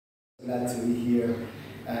Glad to be here.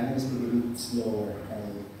 I'm going to speak a bit slower.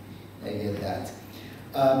 I get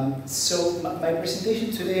that. So my presentation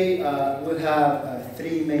today will have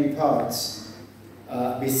three main parts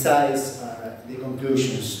besides the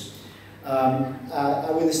conclusions. I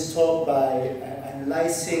will start by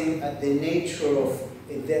analyzing the nature of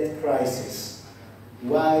a debt crisis,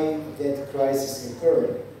 why debt crisis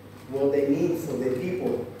occurred, what they mean for the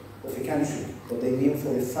people of a country, what they mean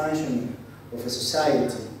for the functioning of a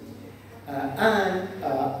society, and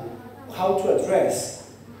how to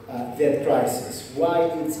address debt crisis, why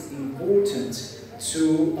it's important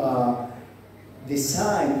to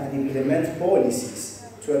design and implement policies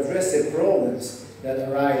to address the problems that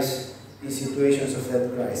arise in situations of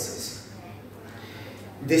debt crisis.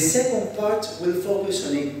 The second part will focus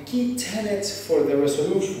on a key tenet for the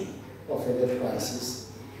resolution of a debt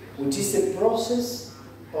crisis, which is the process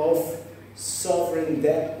of sovereign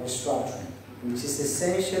debt restructuring, which is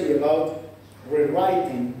essentially about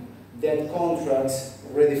rewriting debt contracts,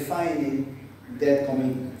 redefining debt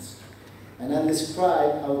commitments. And I'll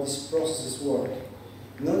describe how these processes work,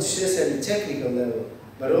 not just at a technical level,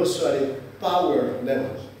 but also at a power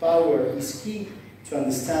level. Power is key to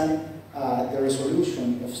understand the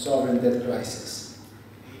resolution of sovereign debt crisis.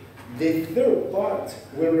 The third part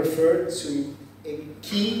will refer to a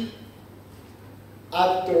key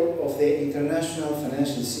actor of the international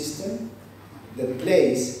financial system that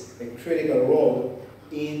plays a critical role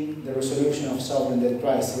in the resolution of sovereign debt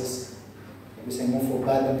crisis. We say more for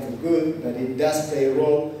bad than for good, but it does play a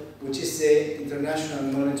role, which is the International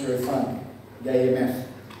Monetary Fund, the IMF.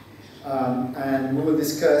 And we will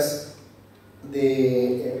discuss how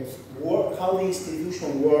the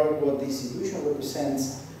institution works, what the institution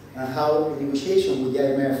represents, and how the negotiation with the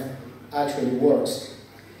IMF actually works.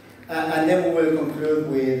 And then we will conclude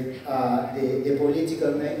with the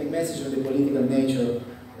political message of the political nature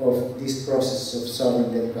of this process of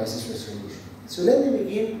sovereign debt crisis resolution. So let me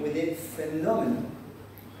begin with the phenomenon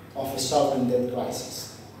of a sovereign debt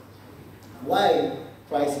crisis. Why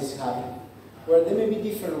crises happen? Well, there may be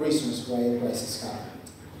different reasons why a crisis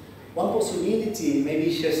happens. One possibility may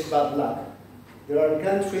be just bad luck. There are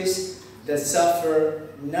countries that suffer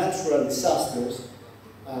natural disasters.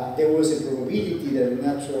 There was a probability that a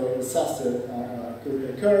natural disaster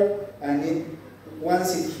could occur, and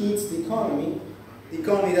once it hits the economy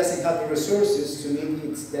doesn't have the resources to meet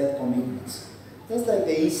its debt commitments. That's like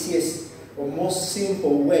the easiest or most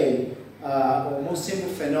simple way, or most simple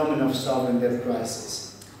phenomenon of sovereign debt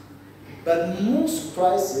crisis. But most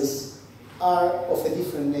crises are of a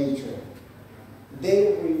different nature.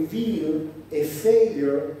 They reveal a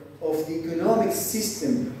failure of the economic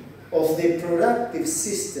system, of the productive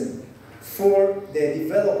system for the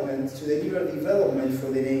development, to deliver development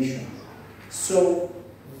for the nation. So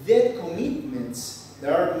debt commitments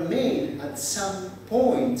that are made at some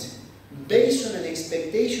point based on an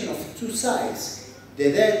expectation of two sides,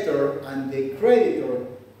 the debtor and the creditor,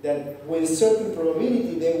 that with certain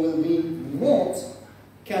probability they will be met,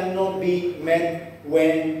 cannot be met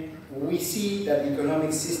when we see that the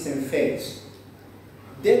economic system fails.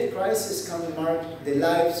 Debt crises can mark the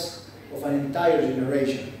lives of an entire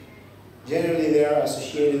generation. Generally, they are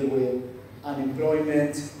associated with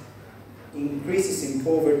unemployment, increases in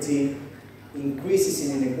poverty, increases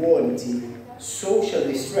in inequality, social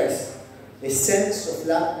distress, a sense of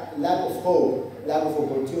lack of hope, lack of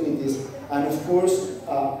opportunities, and of course,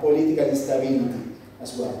 political instability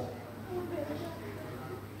as well.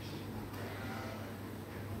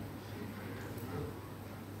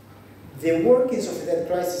 The workings of a debt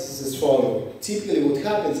crisis is as follows. Typically what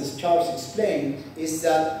happens, as Charles explained, is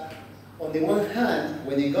that on the one hand,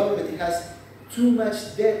 when a government has too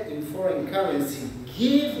much debt in foreign currency,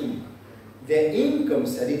 given the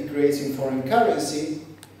incomes that it creates in foreign currency,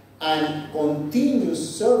 and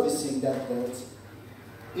continues servicing that debt,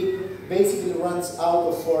 it basically runs out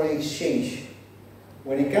of foreign exchange.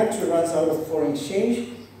 When a country runs out of foreign exchange,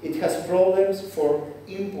 it has problems for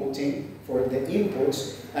importing, for the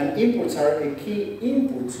imports, and imports are a key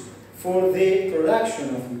input for the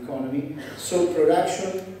production of the economy, so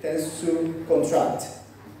production tends to contract.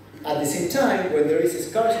 At the same time, when there is a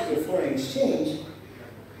scarcity of foreign exchange,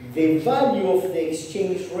 the value of the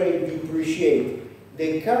exchange rate depreciates.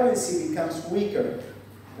 The currency becomes weaker.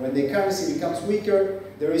 When the currency becomes weaker,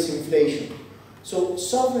 there is inflation. So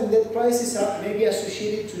sovereign debt crises are maybe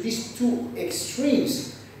associated to these two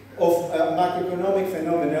extremes of macroeconomic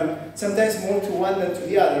phenomena, sometimes more to one than to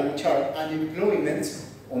the other, which are unemployment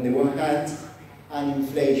on the one hand and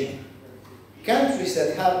inflation. Countries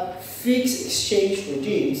that have fixed exchange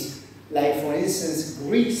regimes, like for instance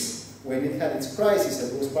Greece, when it had its crisis,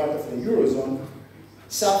 that was part of the Eurozone,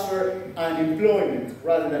 suffer unemployment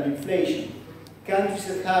rather than inflation. Countries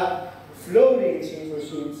that have floating exchange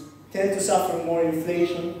regimes tend to suffer more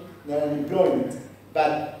inflation than unemployment.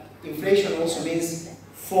 But inflation also means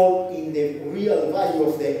fall in the real value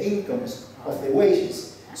of the incomes, of the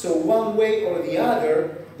wages. So one way or the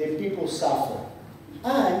other, the people suffer.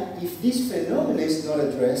 And if this phenomenon is not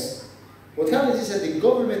addressed, what happens is that the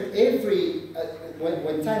government,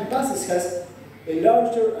 when time passes, has a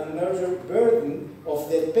larger and larger burden of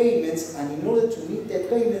debt payments, and in order to meet debt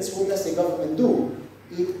payments, what does the government do?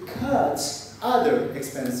 It cuts other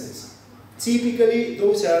expenses. Typically,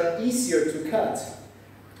 those are easier to cut.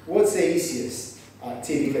 What's the easiest?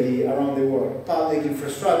 Typically around the world? Public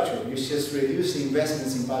infrastructure. You just reduce the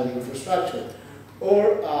investments in public infrastructure.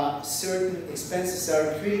 Or certain expenses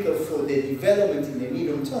are critical for the development in the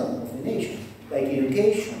medium term of the nation, like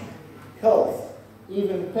education, health.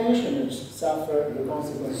 Even pensioners suffer the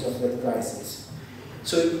consequences of that crisis.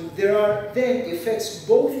 So there are then effects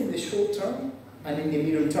both in the short term and in the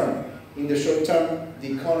medium term. In the short term,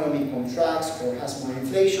 the economy contracts or has more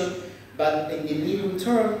inflation, but in the medium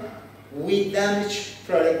term, we damage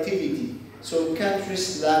productivity. So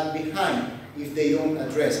countries lag behind if they don't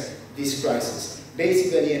address this crisis.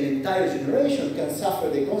 Basically, an entire generation can suffer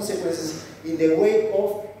the consequences in the wake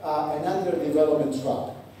of an underdevelopment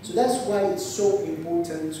trap. So that's why it's so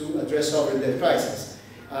important to address sovereign debt crisis.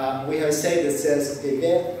 We have a saying that says, the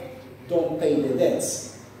debt don't pay the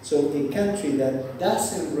debts. So a country that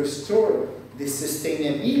doesn't restore the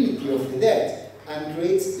sustainability of the debt and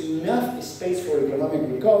creates enough space for economic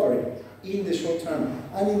recovery in the short term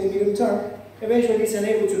and in the medium term, eventually is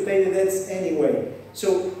unable to pay the debts anyway.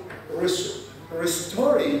 So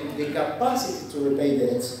restoring the capacity to repay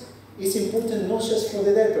debts is important not just for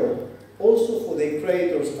the debtor, also for the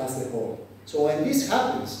creditors as a whole. So when this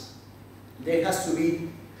happens, there has to be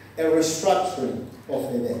a restructuring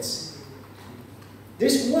of the debts.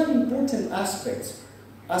 There's one important aspect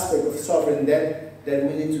of sovereign debt that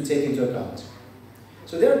we need to take into account.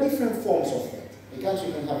 So there are different forms of debt. A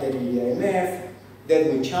country can have debt with the IMF,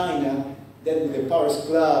 debt with China, debt with the Paris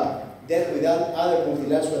Club, debt with other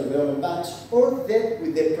multilateral development banks, or debt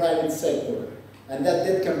with the private sector. And that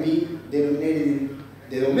debt can be denominated in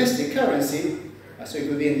the domestic currency, so it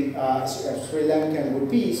could be in Sri Lankan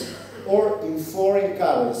rupees, or in foreign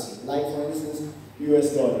currency, like for instance,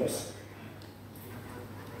 US dollars.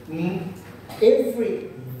 Every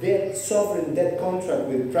sovereign debt contract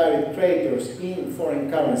with private creditors in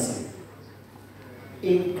foreign currency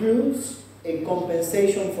includes a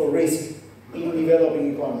compensation for risk in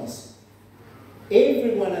developing economies.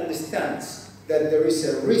 Everyone understands that there is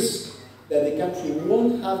a risk that the country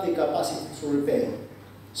won't have the capacity to repay.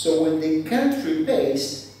 So when the country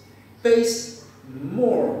pays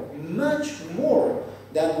more, much more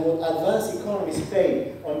than what advanced economies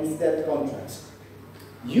pay on its debt contracts.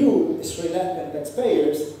 You, Sri Lankan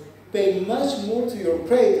taxpayers, pay much more to your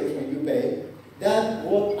creditors when you pay than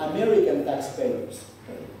what American taxpayers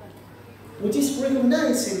pay. Which is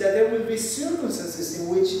recognizing that there will be circumstances in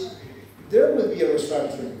which there will be a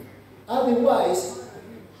restructuring. Otherwise,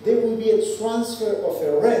 there will be a transfer of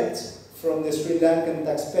a rent from the Sri Lankan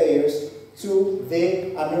taxpayers to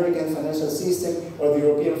the American financial system or the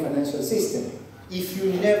European financial system. If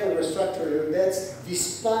you never restructure your debts,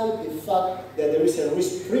 despite the fact that there is a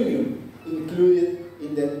risk premium included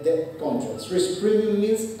in the debt contracts. Risk premium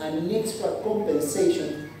means an extra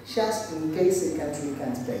compensation just in case the country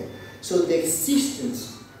can't pay. So the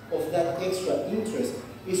existence of that extra interest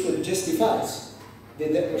is what justifies the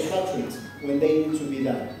debt restructurings when they need to be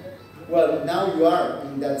done. Well, now you are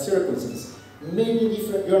in that circumstance. Many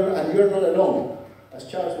different, and you're not alone. As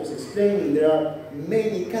Charles was explaining, there are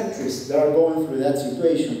many countries that are going through that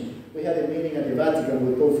situation. We had a meeting at the Vatican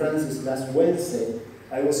with Pope Francis last Wednesday.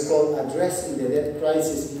 It was called Addressing the Debt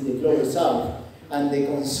Crisis in the Global South. And the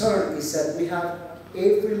concern is that we have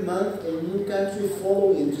every month a new country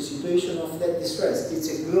falling into a situation of debt distress.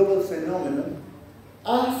 It's a global phenomenon.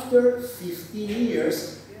 After 15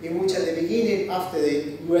 years, in which at the beginning, after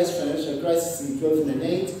the US financial crisis in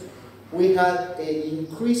 2008, we had an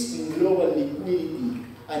increase in global liquidity,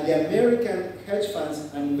 and the American hedge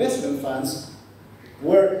funds and investment funds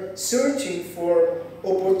were searching for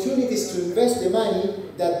opportunities to invest the money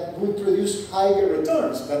that would produce higher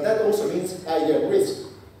returns, but that also means higher risk.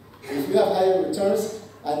 If you have higher returns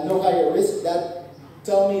and no higher risk, that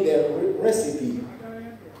tell me the recipe.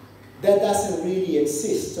 That doesn't really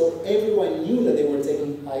exist, so everyone knew that they were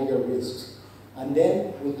taking higher risks. And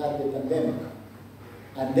then we had the pandemic.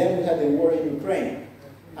 And then we had the war in Ukraine.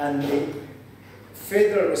 And the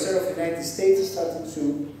Federal Reserve of the United States started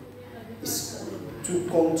to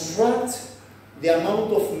contract the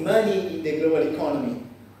amount of money in the global economy.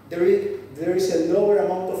 There is a lower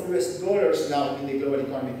amount of US dollars now in the global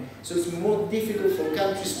economy. So it's more difficult for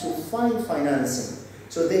countries to find financing.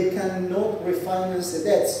 So they cannot refinance the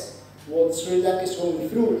debts. What Sri Lanka is going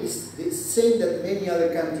through is the same that many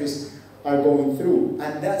other countries are going through.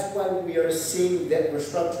 And that's why we are seeing debt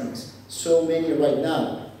restructurings, so many right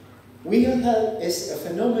now. We have had a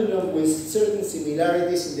phenomenon with certain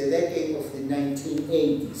similarities in the decade of the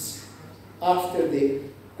 1980s. After the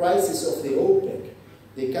crisis of the OPEC,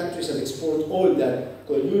 the countries that export oil that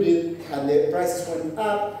colluded and the prices went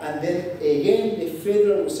up, and then again the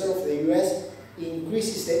Federal Reserve of the US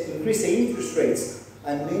increased the interest rates,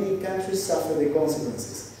 and many countries suffer the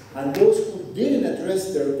consequences. And those who didn't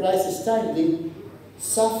address their prices timely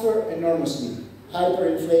suffer enormously.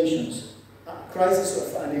 Hyperinflations, crisis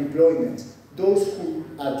of unemployment. Those who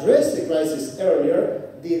addressed the crisis earlier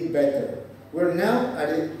did better. We're now at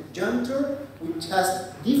a juncture which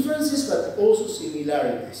has differences but also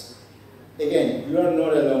similarities. Again, you are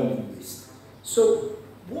not alone in this. So,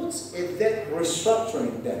 what's a debt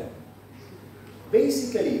restructuring then?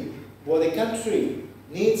 Basically, what a country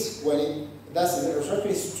needs when it does the restructuring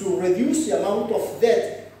is to reduce the amount of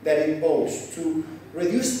debt that it owes, to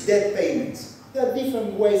reduce debt payments. There are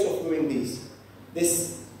different ways of doing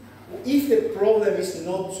this. If the problem is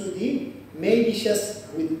not too deep, maybe just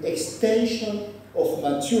with extension of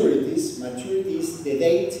maturities, maturity is the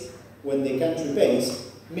date when the country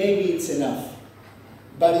pays, maybe it's enough.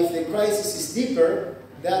 But if the crisis is deeper,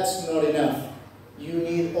 that's not enough. You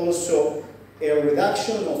need also a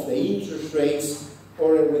reduction of the interest rates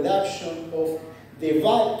or a reduction of the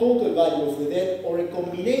total value of the debt or a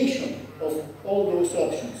combination of all those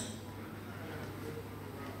options.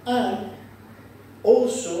 And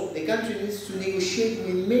also, the country needs to negotiate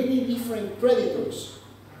with many different creditors.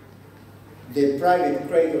 The private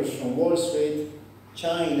creditors from Wall Street,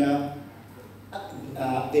 China,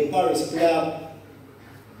 the Paris Club.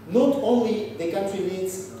 Not only the country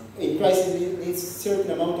needs, a crisis needs a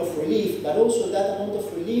certain amount of relief, but also that amount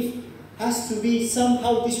of relief has to be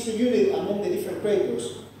somehow distributed among the different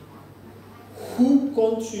creditors. Who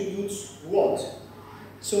contributes what?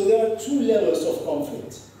 So there are two levels of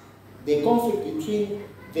conflict. The conflict between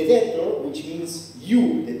the debtor, which means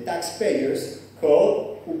you, the taxpayers,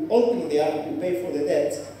 who ultimately are to pay for the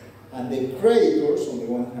debt, and the creditors on the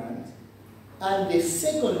one hand. And the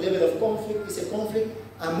second level of conflict is a conflict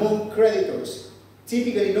among creditors.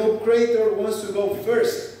 Typically, no creditor wants to go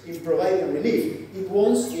first in providing relief. It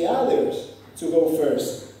wants the others to go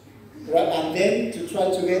first, right? And then to try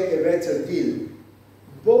to get a better deal.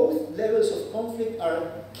 Both levels of conflict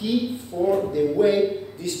are key for the way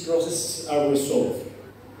these processes are resolved.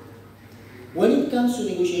 When it comes to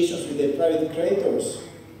negotiations with the private creditors,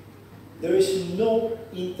 there is no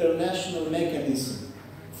international mechanism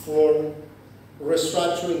for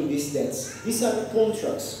restructuring these debts. These are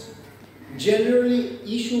contracts, generally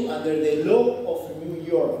issued under the law of New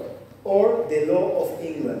York or the law of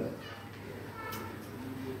England.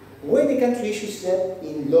 When the country issues debt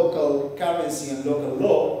in local currency and local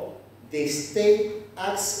law, the state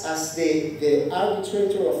acts as the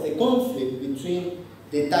arbitrator of the conflict between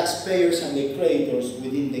the taxpayers and the creditors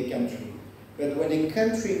within the country. But when a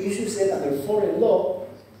country issues debt under foreign law,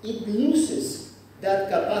 it loses that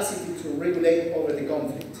capacity to regulate over the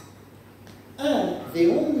conflict. And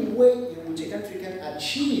the only way in which a country can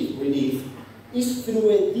achieve relief is through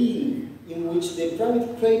a deal in which the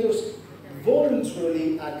private creditors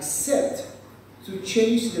voluntarily accept to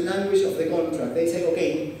change the language of the contract. They say,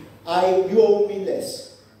 okay, you owe me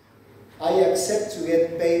less. I accept to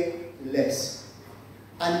get paid less.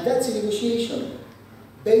 And that's a negotiation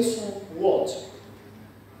based on what?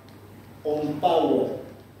 On power.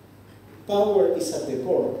 Power is at the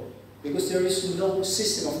core, because there is no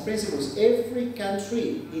system of principles. Every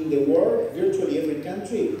country in the world, virtually every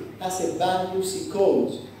country, has a bankruptcy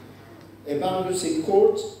code. A bankruptcy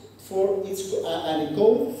code for its, and a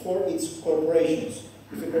code for its corporations.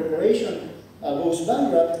 If a corporation goes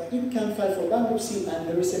bankrupt, it can file for bankruptcy, and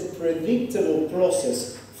there is a predictable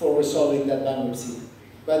process for resolving that bankruptcy.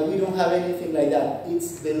 But we don't have anything like that.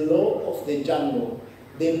 It's the law of the jungle.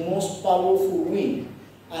 The most powerful win.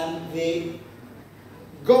 And the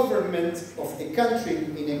government of the country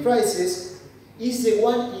in a crisis is the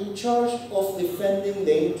one in charge of defending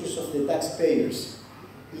the interests of the taxpayers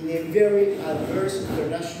in a very adverse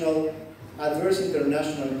international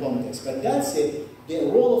context. But that's it. The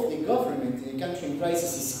role of the government in a country in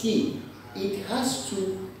crisis is key. It has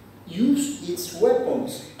to use its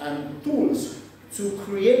weapons and tools to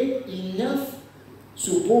create enough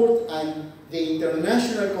support and the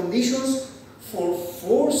international conditions for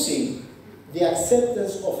forcing the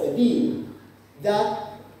acceptance of a deal that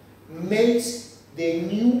makes the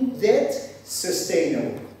new debt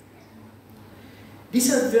sustainable.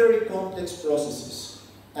 These are very complex processes,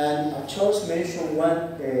 and Charles mentioned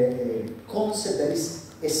one concept that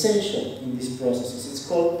is essential in these processes. It's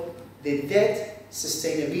called the debt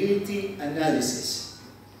sustainability analysis.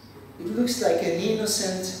 It looks like an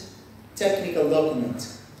innocent technical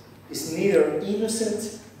document. It's neither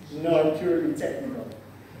innocent nor purely technical.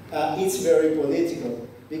 It's very political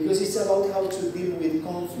because it's about how to deal with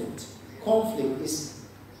conflict.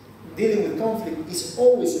 Dealing with conflict is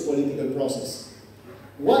always a political process.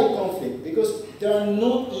 Why conflict? Because there are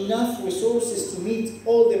not enough resources to meet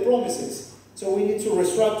all the promises. So we need to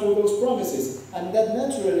restructure those promises, and that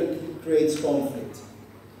naturally creates conflict.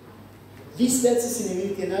 This debt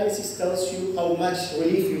sustainability analysis tells you how much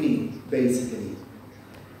relief you need, basically.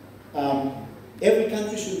 Every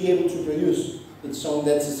country should be able to produce its own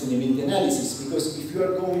debt sustainability analysis, because if you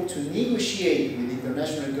are going to negotiate with the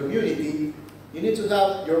international community, you need to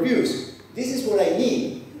have your views. This is what I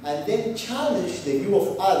need, and then challenge the view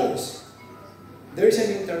of others. There is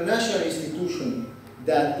an international institution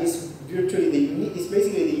that is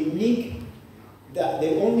basically the unique,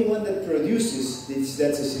 the only one that produces this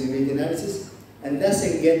debt sustainability analysis and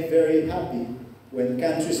doesn't get very happy when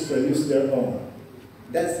countries produce their own.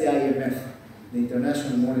 That's the IMF, the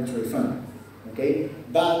International Monetary Fund. Okay?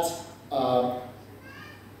 But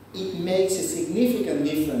it makes a significant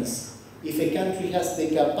difference if a country has the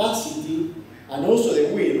capacity and also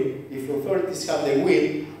the will, if authorities have the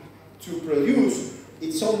will, to produce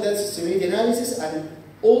its own debt sustainability analysis and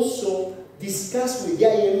also discuss with the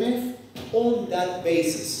IMF on that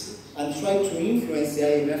basis and try to influence the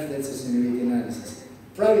IMF debt sustainability analysis.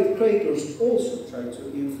 Private creditors also try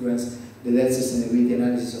to influence the debt sustainability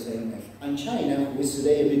analysis of the IMF. And China, who is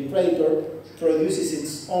today a big creditor, produces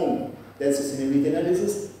its own debt sustainability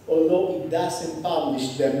analysis, although it doesn't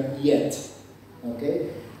publish them yet. Okay?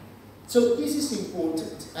 So this is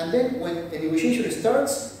important. And then when the negotiation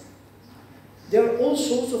starts, there are all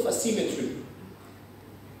sorts of asymmetry.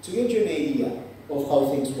 To give you an idea of how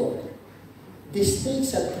things work, the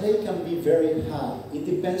stakes at play can be very high. It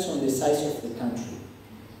depends on the size of the country.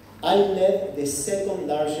 I led the second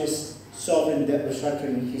largest sovereign debt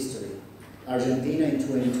restructuring in history, Argentina in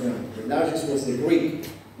 2020. The largest was the Greek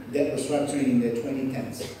debt restructuring in the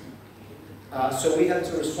 2010s. So we had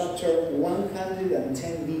to restructure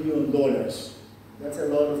 $110 billion. That's a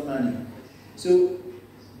lot of money. So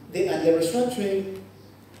the restructuring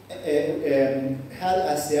had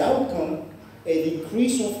as the outcome a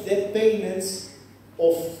decrease of debt payments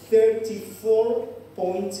of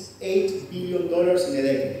 $34.8 billion in a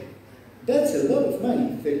decade. That's a lot of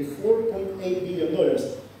money, $34.8 billion.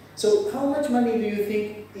 So how much money do you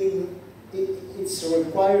think it's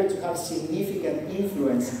required to have significant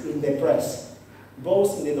influence in the press,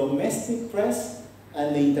 both in the domestic press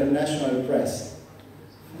and the international press?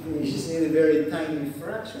 You just need a very tiny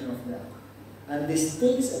fraction of that. And the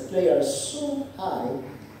stakes at play are so high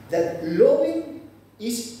that lobbying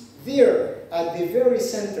is there at the very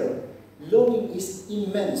center. Lobbying is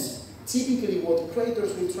immense. Typically what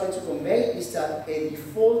creditors will try to convey is that a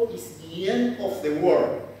default is the end of the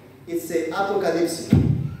world. It's the apocalypse.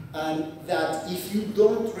 And that if you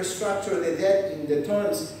don't restructure the debt in the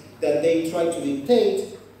terms that they try to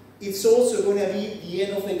dictate, it's also going to be the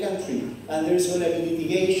end of the country. And there's going to be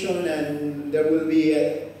litigation, and there will be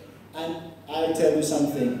and I'll tell you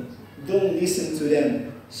something, don't listen to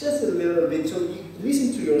them. Just a little bit, so you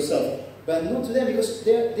listen to yourself, but not to them, because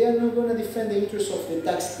they are not going to defend the interests of the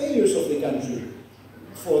taxpayers of the country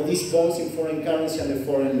for these bonds in foreign currency and the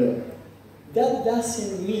foreign law. That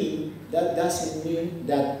doesn't mean that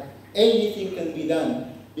anything can be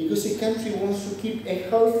done, because the country wants to keep a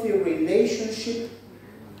healthy relationship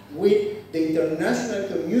with the international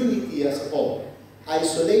community as a whole.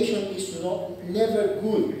 Isolation is never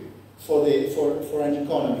good for an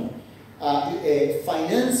economy.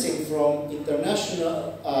 Financing from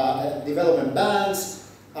international development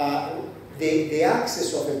banks, the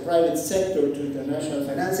access of a private sector to international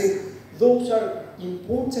financing, those are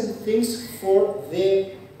important things for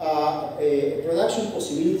the production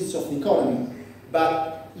possibilities of the economy.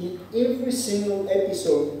 But in every single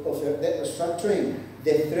episode of debt restructuring,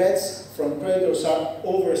 the threats from creditors are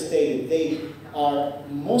overstated. They are,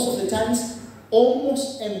 most of the times,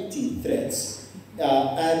 almost empty threats.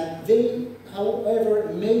 And they,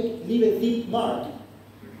 however, leave a deep mark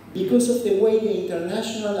because of the way the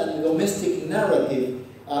international and domestic narrative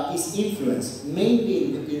is influenced,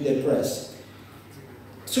 mainly in the press.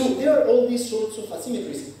 So there are all these sorts of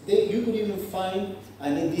asymmetries. You could even find,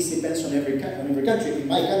 and this depends on every country. In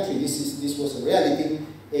my country, this was a reality.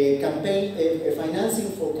 A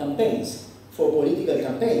financing for campaigns, for political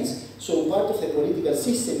campaigns. So part of the political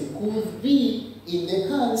system could be in the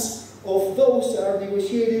hands of those that are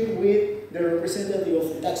negotiating with the representative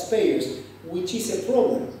of the taxpayers, which is a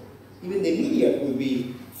problem. Even the media could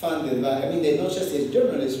be funded by, I mean, they're not just the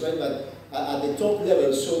journalists, right, but at the top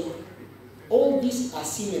level. So all these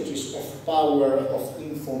asymmetries of power, of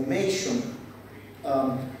information,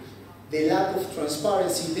 the lack of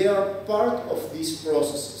transparency, they are part of these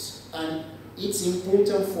processes. And it's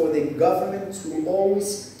important for the government to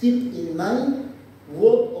always keep in mind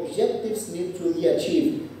what objectives need to be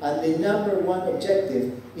achieved. And the number one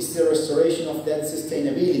objective is the restoration of debt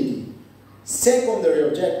sustainability. Secondary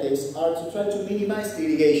objectives are to try to minimize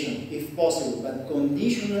litigation, if possible, but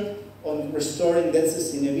conditional on restoring debt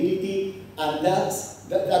sustainability, and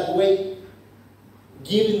that way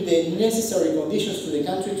giving the necessary conditions to the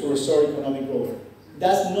country to restore economic growth.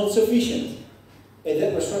 That's not sufficient. A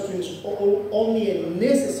debt restructuring is only a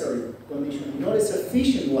necessary condition, not a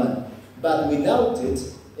sufficient one. But without it,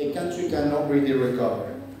 a country cannot really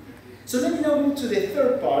recover. So let me now move to the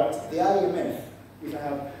third part, the IMF, if I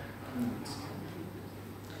have minutes.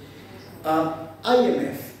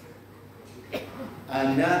 IMF,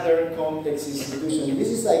 another complex institution. This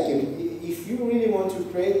is like, if you really want to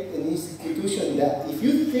create an institution that, if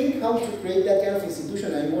you think how to create that kind of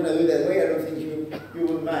institution and you want to do it that way, I don't think you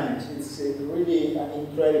will manage. It's really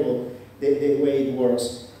incredible the way it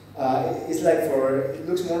works. It's like it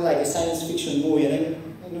looks more like a science fiction movie,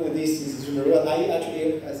 and I know this is real. I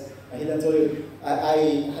actually, as Ahila told you,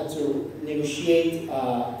 I had to negotiate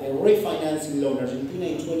a refinancing loan. Argentina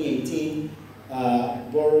in 2018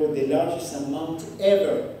 borrowed the largest amount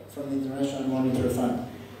ever from the International Monetary Fund.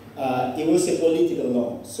 It was a political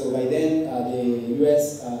loan. So by then, the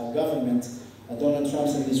US government, Donald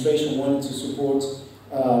Trump's administration, wanted to support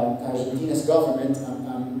Argentina's government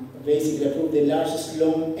and basically approved the largest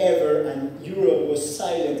loan ever, and Europe was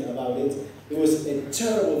silent about it. It was a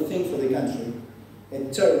terrible thing for the country, a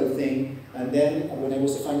terrible thing. And then when I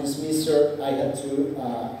was the finance minister, I had to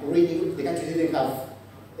the country didn't have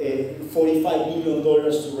 $45 million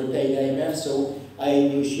to repay the IMF, so I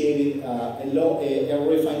negotiated a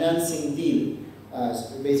refinancing deal.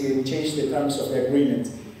 So basically, we changed the terms of the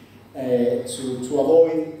agreement to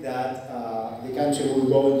avoid that the country will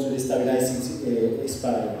go into the stabilizing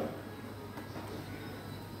spiral.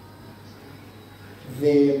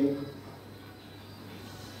 You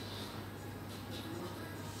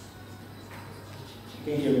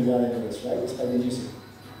can hear me well anyways, right? It's by the music.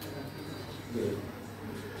 Good.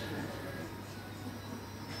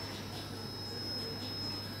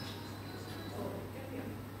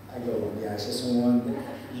 I go, yeah, I just don't want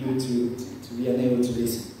you to be unable to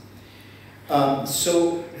listen.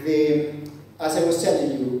 So, as I was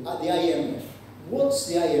telling you, the IMF. What's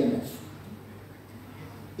the IMF?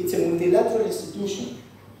 It's a multilateral institution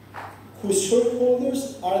whose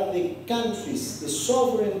shareholders are the countries, the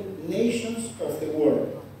sovereign nations of the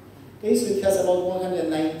world. Okay, so it has about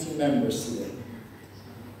 190 members today.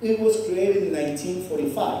 It was created in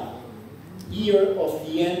 1945, year of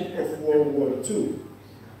the end of World War II.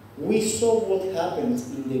 We saw what happened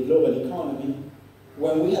in the global economy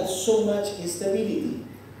when we had so much instability.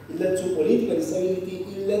 It led to political instability,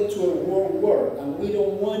 it led to a world war, and we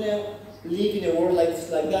don't want to live in a world like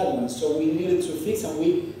that one. So we needed to fix,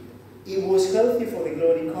 and it was healthy for the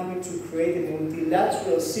global economy to create a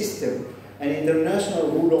multilateral system, an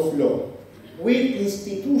international rule of law, with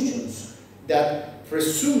institutions that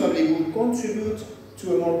presumably would contribute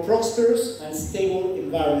to a more prosperous and stable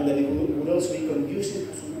environment, that it would also be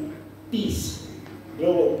conducive to peace,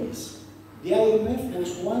 global peace. The IMF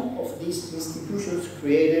was one of these institutions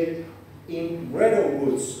created in Bretton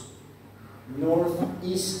Woods,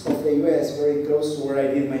 northeast of the US, very close to where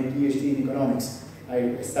I did my PhD in economics.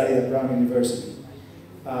 I studied at Brown University.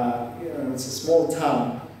 It's a small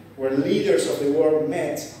town where leaders of the world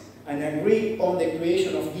met and agreed on the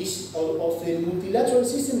creation of the multilateral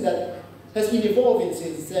system that has been evolving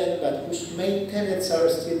since then, but whose main tenets are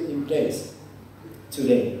still in place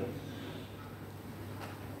today.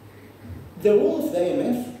 The role of the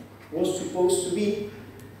IMF was supposed to be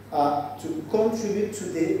to contribute to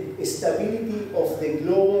the stability of the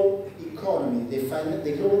global economy,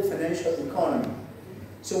 the global financial economy.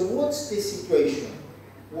 So what's the situation?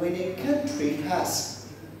 When a country has,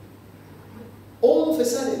 all of a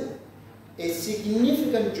sudden, a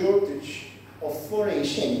significant shortage of foreign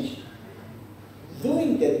exchange,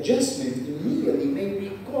 doing the adjustment immediately may be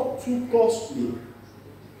too costly.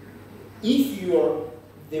 If you are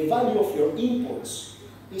the value of your imports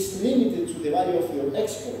is limited to the value of your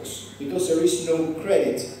exports because there is no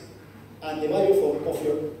credit, and the value of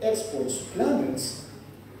your exports plummets,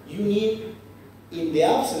 you need, in the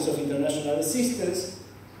absence of international assistance,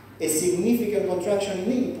 a significant contraction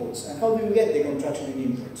in imports. And how do you get the contraction in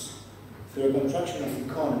imports? Through a contraction of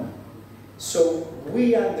economy. So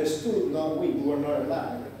we understood, we were not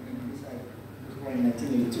alive. I was born in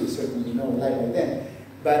 1982, certainly not alive by then.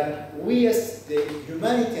 But we as the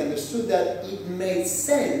humanity understood that it made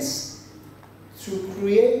sense to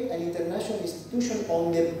create an international institution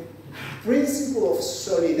on the principle of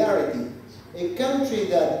solidarity. A country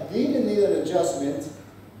that didn't need an adjustment,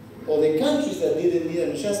 or the countries that didn't need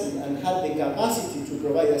an adjustment and had the capacity to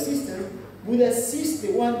provide assistance, would assist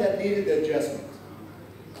the one that needed the adjustment.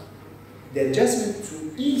 The adjustment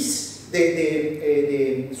to ease,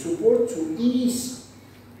 the support to ease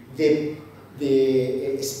the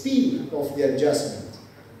speed of the adjustment.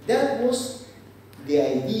 That was the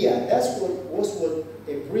idea. That's what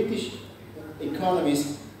a British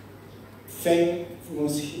economist,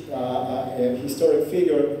 famous historic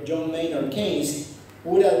figure, John Maynard Keynes,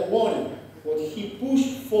 would have wanted, what he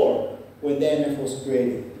pushed for when the IMF was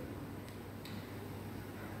created.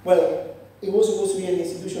 Well, it was supposed to be an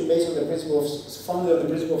institution based on the principle of, founded on the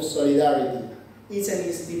principle of solidarity. It's an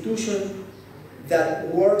institution that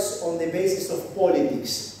works on the basis of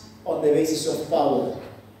politics, on the basis of power.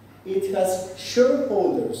 It has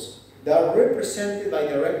shareholders that are represented by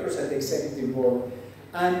directors at the executive board,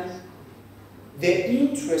 and the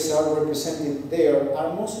interests are represented there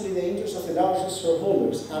are mostly the interests of the largest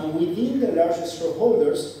shareholders, and within the largest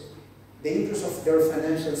shareholders, the interests of their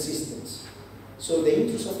financial systems. So the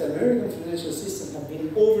interests of the American financial system have been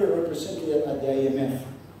overrepresented at the IMF.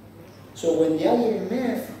 So when the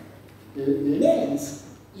IMF lends,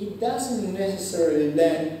 it doesn't necessarily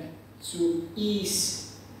lend to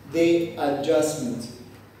ease the adjustment.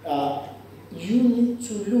 You need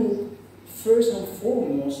to look first and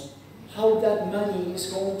foremost how that money is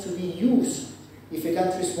going to be used if a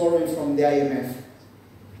country is borrowing from the IMF.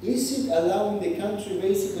 Is it allowing the country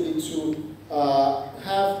basically to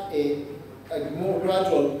have a more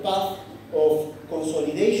gradual path of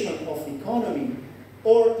consolidation of the economy,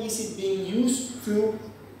 or is it being used to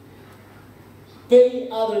pay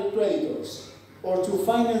other creditors or to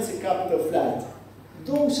finance a capital flight?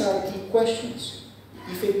 Those are key questions.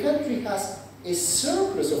 If a country has a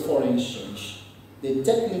surplus of foreign exchange, the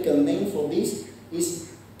technical name for this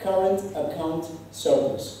is current account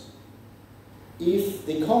surplus. If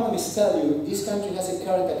the economists tell you this country has a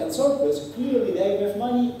current account surplus, clearly the IMF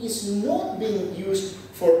money is not being used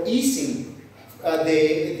for easing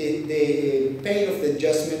the pain of the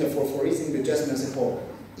adjustment, or for easing the adjustment as a whole.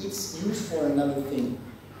 It's used for another thing.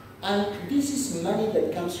 And this is money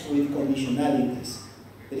that comes with conditionalities.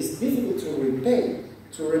 It is difficult to repay.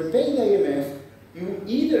 To repay the IMF, you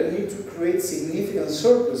either need to create significant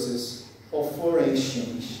surpluses of foreign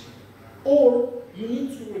exchange, or you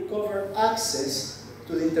need to recover access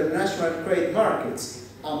to the international credit markets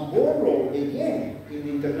and borrow again in the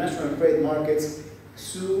international credit markets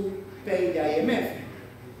to pay the IMF.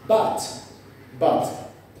 But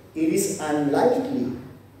it is unlikely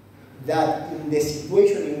that in the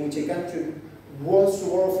situation in which a country wants to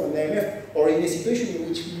borrow from the IMF, or in a situation in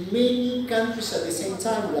which many countries at the same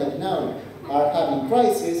time, like now, are having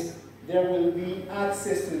crisis, there will be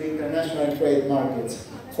access to the international credit markets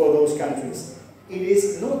for those countries. It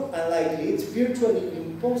is not unlikely, it's virtually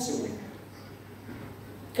impossible.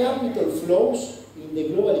 Capital flows in the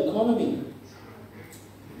global economy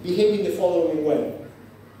behave in the following way.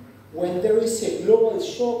 When there is a global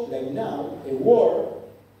shock like now, a war,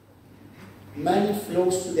 money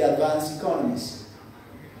flows to the advanced economies.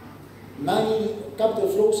 Capital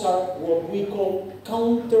flows are what we call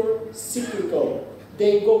counter-cyclical.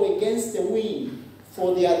 They go against the wind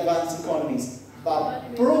for the advanced economies,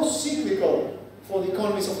 but pro-cyclical for the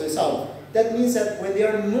economies of the South. That means that when they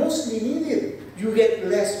are mostly needed, you get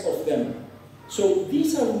less of them. So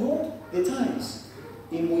these are not the times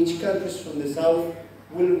in which countries from the South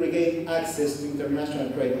will regain access to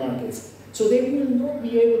international credit markets. So they will not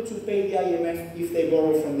be able to pay the IMF if they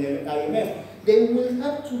borrow from the IMF. They will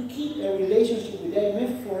have to keep a relationship with the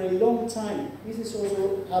IMF for a long time. This is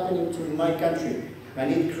also happening to my country,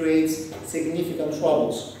 and it creates significant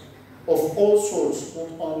troubles of all sorts, not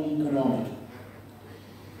only economic.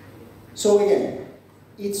 So again,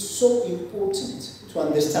 it's so important to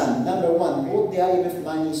understand, number one, what the IMF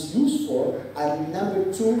money is used for, and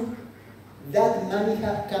number two, that money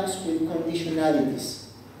comes with conditionalities.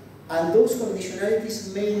 And those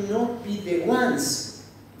conditionalities may not be the ones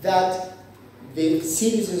that the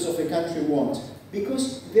citizens of a country want.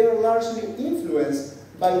 because they are largely influenced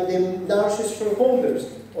by the largest shareholders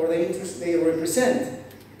or the interests they represent,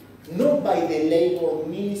 not by the labor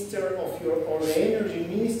minister of or the energy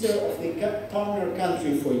minister of the partner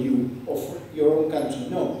country for you, of your own country.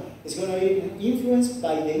 No, it's going to be influenced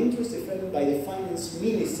by the interests defended by the finance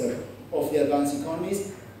minister of the advanced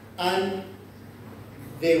economies, and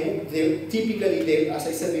typically, as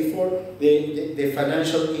I said before, the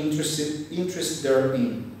financial interest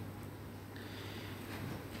therein.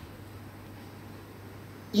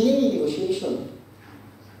 In any negotiation,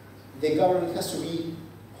 the government has to be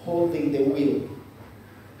holding the wheel.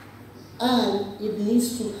 And it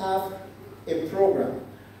needs to have a program.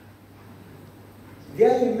 The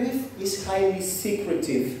IMF is highly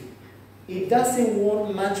secretive. It doesn't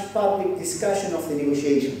want much public discussion of the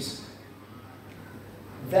negotiations.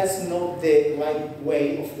 That's not the right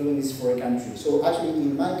way of doing this for a country. So actually,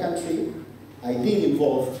 in my country, I did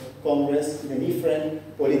involve Congress in a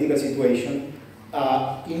different political situation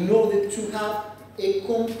in order to have a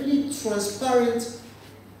complete, transparent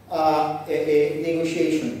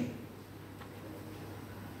negotiation.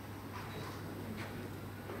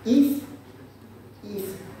 If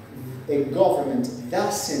a government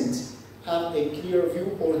doesn't have a clear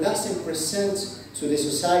view or doesn't present to the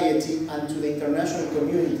society and to the international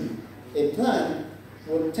community a plan,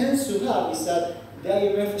 what tends to happen is that the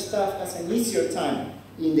IMF staff has an easier time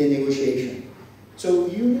in the negotiation. So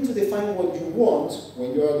you need to define what you want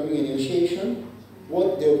when you are doing a negotiation,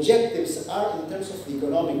 what the objectives are in terms of the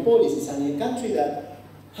economic policies. And in a country that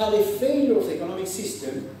had a failure of the economic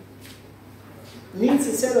system needs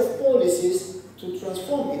a set of policies to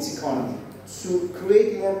transform its economy, to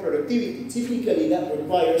create more productivity. Typically that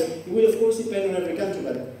requires, it will of course depend on every country,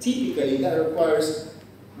 but typically that requires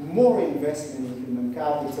more investment in human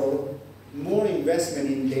capital, more investment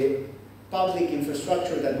in the public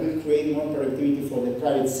infrastructure that will create more productivity for the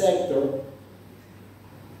private sector,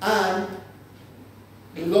 and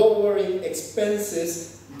lowering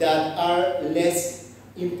expenses that are less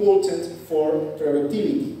important for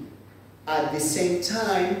productivity. At the same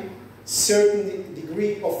time, certain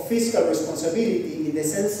degree of fiscal responsibility in the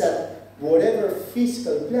sense that whatever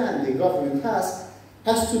fiscal plan the government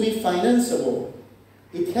has to be financeable.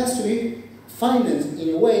 It has to be financed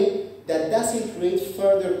in a way that doesn't create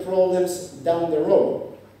further problems down the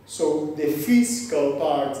road. So the fiscal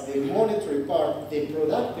part, the monetary part, the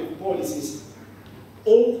productive policies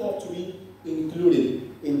all have to be included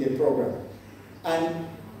in the program. And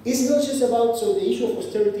it's not just about, so the issue of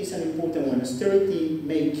austerity is an important one. Austerity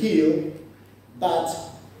may kill, but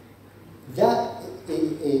that,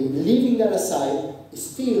 leaving that aside,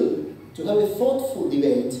 still, to have a thoughtful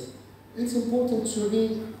debate, it's important to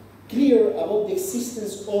be clear about the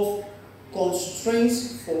existence of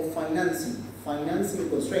constraints for financing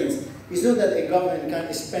constraints. It's not that a government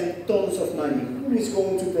can spend tons of money. Who is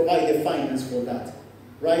going to provide the finance for that,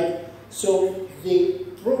 right? So the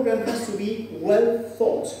program has to be well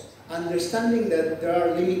thought, understanding that there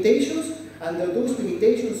are limitations, and that those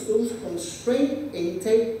limitations, those constraints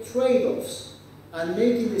entail trade-offs and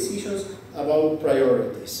making decisions about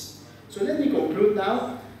priorities. So let me conclude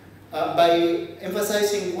now by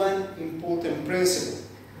emphasizing one important principle.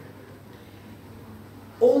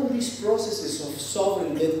 All these processes of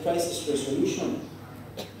sovereign debt crisis resolution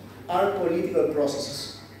are political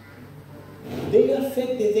processes. They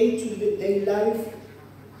affect the day-to-day life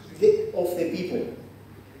of the people.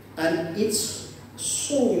 And it's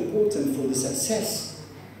so important for the success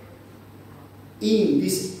in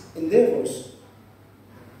these endeavors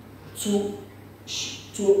to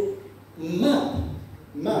map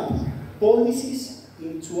policies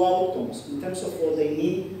into outcomes in terms of what they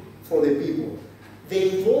mean for the people.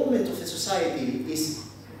 The involvement of the society is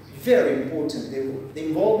very important. The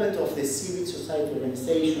involvement of the civil society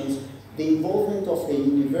organizations, the involvement of the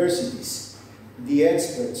universities, the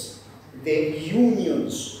experts, the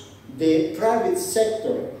unions, the private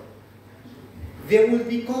sector. There will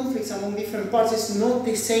be conflicts among different parts. It's not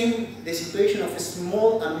the same, the situation of a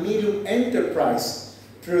small and medium enterprise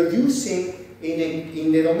producing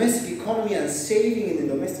in the domestic economy and saving in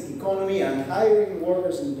the domestic economy and hiring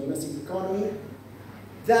workers in the domestic economy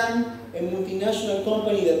than a multinational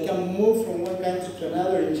company that can move from one country to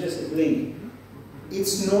another in just a blink.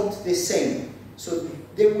 It's not the same. So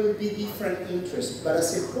there will be different interests. But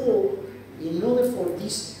as a whole, in order for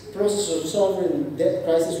this process of sovereign debt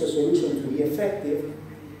crisis resolution to be effective,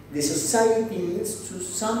 the society needs to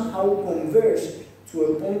somehow converge to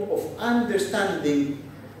a point of understanding,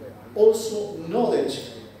 also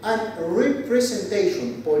knowledge, and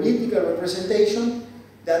representation, political representation,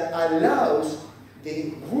 that allows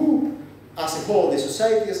the group as a whole, the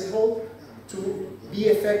society as a whole, to be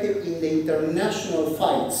effective in the international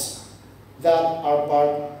fights that are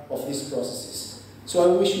part of these processes.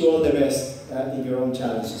 So I wish you all the best in your own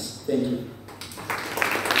challenges. Thank you.